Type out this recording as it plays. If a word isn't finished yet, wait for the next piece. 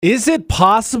Is it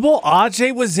possible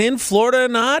AJ was in Florida or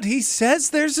not? He says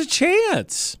there's a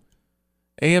chance.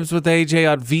 AMs with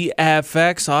AJ on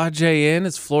VFX. AJ in.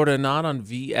 It's Florida or not on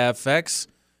VFX.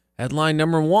 Headline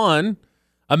number 1.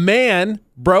 A man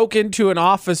broke into an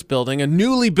office building, a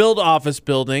newly built office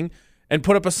building, and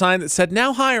put up a sign that said,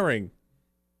 now hiring.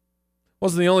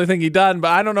 Wasn't the only thing he done, but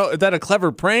I don't know. Is that a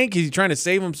clever prank? Is he trying to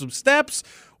save him some steps?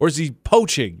 Or is he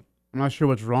poaching? I'm not sure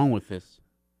what's wrong with this.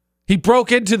 He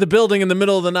broke into the building in the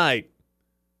middle of the night.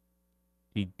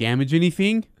 Did he damage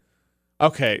anything?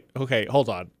 Okay, hold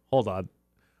on.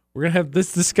 We're going to have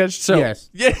this discussion. So, yes.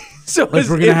 Yeah. So we're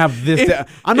going to have this.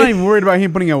 I'm not even worried about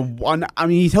him putting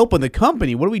he's helping the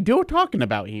company. What are we talking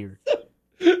about here?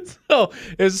 So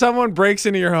if someone breaks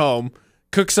into your home,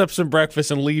 cooks up some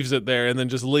breakfast and leaves it there and then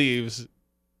just leaves,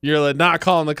 you're like not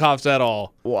calling the cops at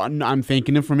all. Well, I'm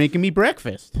thanking him for making me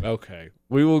breakfast. Okay.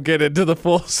 We will get into the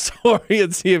full story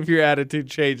and see if your attitude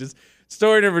changes.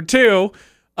 Story number 2,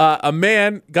 a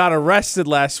man got arrested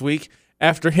last week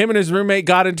after him and his roommate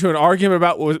got into an argument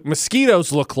about what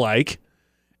mosquitoes look like.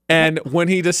 And when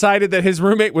he decided that his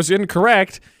roommate was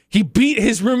incorrect, he beat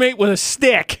his roommate with a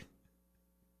stick.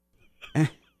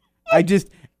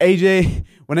 AJ,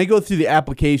 when I go through the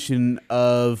application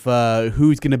of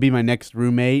who's going to be my next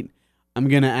roommate, I'm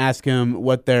going to ask him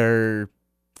what their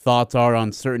thoughts are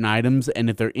on certain items, and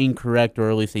if they're incorrect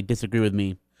or at least they disagree with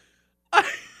me, I'm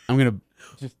going to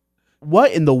just...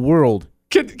 What in the world?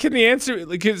 Can the answer...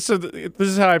 So this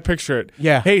is how I picture it.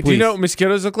 Yeah, Hey, please. do you know what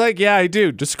mosquitoes look like? Yeah, I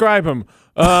do. Describe them.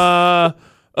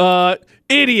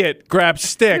 Idiot grabs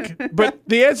stick. But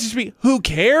the answer should be, who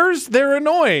cares? They're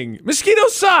annoying.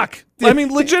 Mosquitoes suck. I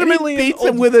mean, legitimately. He beats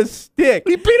him with a stick.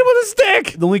 He beat him with a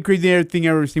stick. The only crazy thing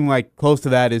I've ever seen like close to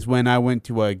that is when I went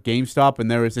to a GameStop and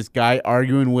there was this guy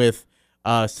arguing with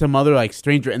some other like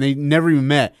stranger, and they never even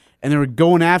met, and they were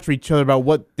going after each other about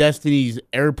what Destiny's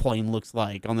airplane looks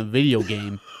like on the video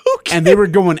game. Okay. And they were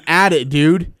going at it,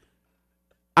 dude.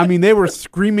 I mean, they were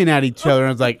screaming at each other, and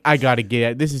I was like, I gotta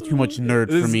get it. This is too much nerd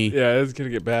for me. Yeah, it's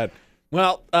gonna get bad.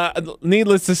 Well,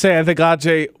 needless to say, I think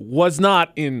AJ was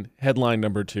not in headline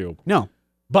number 2. No.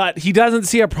 But he doesn't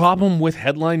see a problem with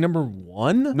headline number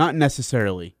 1? Not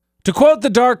necessarily. To quote The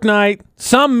Dark Knight,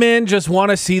 some men just want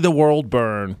to see the world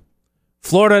burn.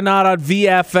 Florida not on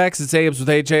VFX. It's AMs with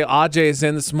AJ. AJ is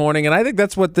in this morning, and I think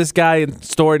that's what this guy in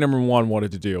story number 1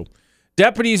 wanted to do.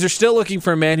 Deputies are still looking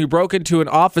for a man who broke into an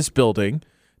office building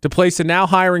to place a now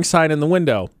hiring sign in the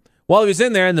window. While he was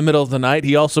in there in the middle of the night,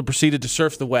 he also proceeded to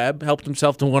surf the web, helped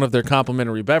himself to one of their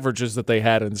complimentary beverages that they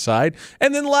had inside,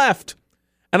 and then left.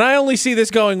 And I only see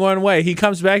this going one way. He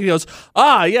comes back and he goes,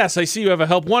 yes, I see you have a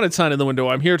help wanted sign in the window.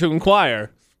 I'm here to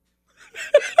inquire.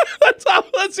 That's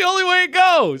the only way it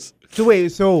goes. So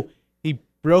wait, so he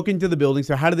broke into the building.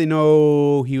 So how do they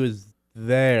know he was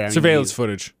there? Surveillance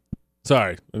footage.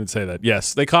 Sorry, I didn't say that.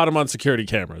 Yes, they caught him on security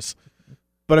cameras.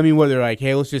 But I mean, what, they're like,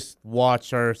 hey, let's just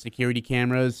watch our security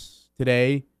cameras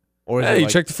today? Or Hey, you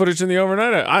check the footage in the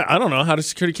overnight? I don't know. How do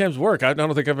security cams work? I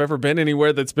don't think I've ever been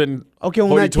anywhere that's been okay,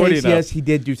 well, in that case, enough. yes, he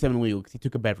did do something illegal because he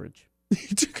took a beverage.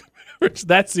 He took a beverage.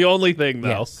 That's the only thing, though.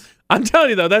 Yes. I'm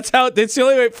telling you, though, that's the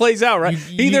only way it plays out, right?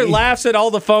 He either laughs at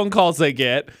all the phone calls they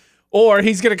get, or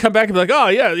he's going to come back and be like,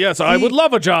 I would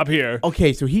love a job here.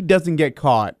 Okay, so he doesn't get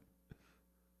caught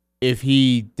if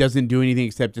he doesn't do anything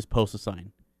except just post a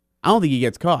sign. I don't think he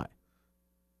gets caught.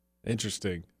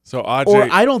 Interesting. So AJ, Or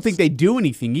I don't think they do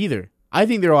anything either. I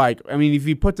think they're like, I mean, if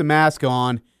he puts a mask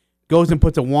on, goes and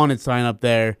puts a wanted sign up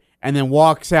there, and then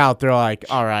walks out, they're like,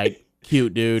 all right,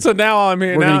 cute, dude. So now I'm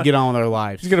here. We're going to get on with our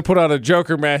lives. He's going to put on a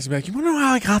Joker mask and be like, you want to know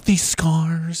how I got these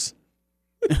scars?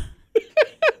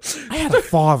 I had a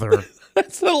father.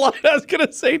 That's the line I was going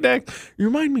to say next. You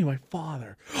remind me of my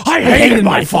father. I hated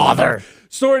my father.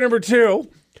 Story number 2.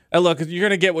 And look, you're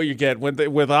going to get what you get. With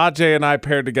AJ and I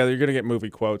paired together, you're going to get movie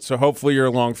quotes. So hopefully you're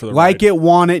along for the ride. Like it,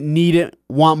 want it, need it,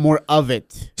 want more of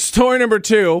it. Story number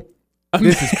 2.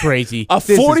 This is crazy. This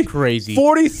is crazy.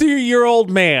 43-year-old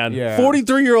man. Yeah.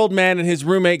 43-year-old man and his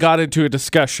roommate got into a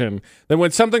discussion. Then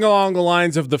went something along the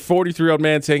lines of the 43-year-old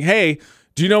man saying, hey,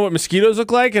 do you know what mosquitoes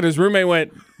look like? And his roommate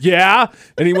went, yeah.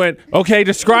 And he went, okay,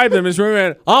 describe them. His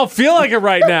roommate went, I don't feel like it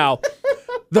right now.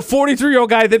 The 43-year-old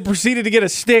guy then proceeded to get a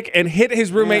stick and hit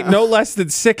his roommate no less than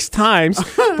 6 times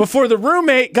before the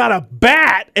roommate got a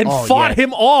bat and fought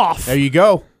him off. There you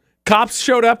go. Cops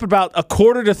showed up about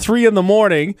 2:45 in the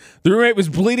morning. The roommate was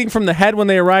bleeding from the head when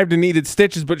they arrived and needed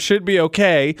stitches, but should be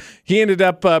okay. He ended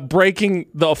up breaking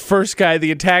the first guy,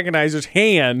 the antagonizer's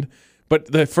hand,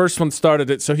 but the first one started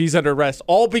it, so he's under arrest.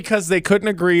 All because they couldn't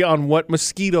agree on what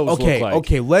mosquitoes look like.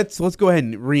 Okay, let's go ahead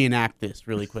and reenact this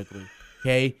really quickly.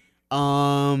 Okay.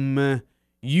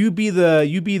 You be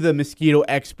the mosquito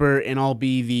expert, and I'll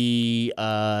be the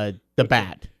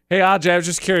bat. Hey, Aj, I was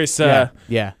just curious. Yeah.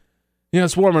 You know,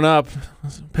 it's warming up.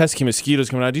 Pesky mosquitoes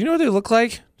coming out. Do you know what they look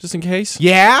like, just in case?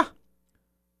 Yeah.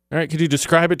 All right, could you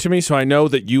describe it to me so I know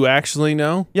that you actually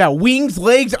know? Yeah, wings,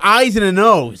 legs, eyes, and a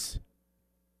nose.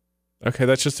 Okay,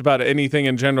 that's just about anything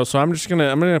in general. So I'm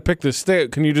gonna pick this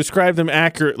stick. Can you describe them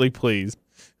accurately, please?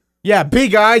 Yeah,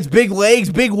 big eyes, big legs,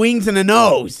 big wings, and a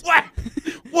nose.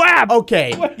 Wow.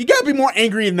 Okay, you gotta be more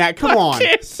angry than that. Come on,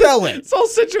 sell it. This whole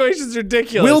situation's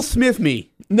ridiculous. Will Smith me.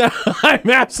 No, I'm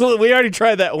absolutely. We already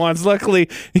tried that once. Luckily,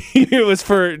 it was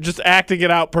for just acting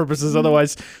it out purposes.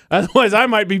 Otherwise, I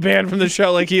might be banned from the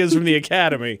show like he is from the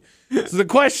Academy. So the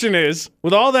question is,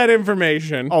 with all that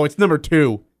information, Oh, it's number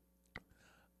 2.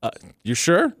 you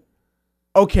sure?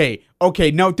 Okay,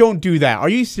 no, don't do that. Are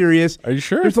you serious? Are you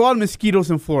sure? There's a lot of mosquitoes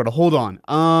in Florida. Hold on.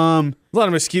 A lot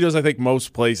of mosquitoes. I think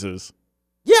most places.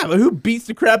 Yeah, but who beats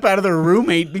the crap out of their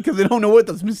roommate because they don't know what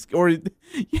those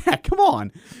yeah, come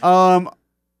on.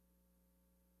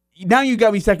 Now you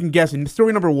got me second guessing.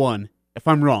 Story number 1. If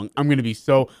I'm wrong, I'm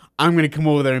gonna come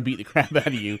over there and beat the crap out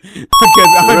of you because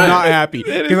I'm not happy.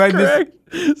 That is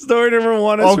correct. Story number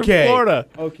 1 is from Florida.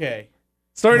 Okay.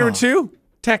 Story number 2,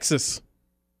 Texas.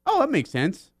 Oh, that makes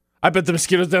sense. I bet the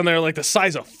mosquitoes down there are like the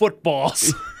size of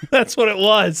footballs. That's what it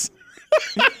was.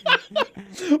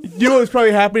 You know what's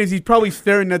probably happening is he's probably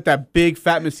staring at that big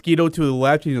fat mosquito to the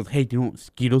left. And he goes, "Hey, do you know what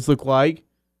mosquitoes look like?"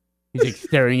 He's like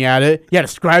staring at it. Yeah,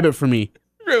 describe it for me.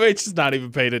 Roommate's just not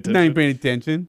even paying attention. Not even paying attention.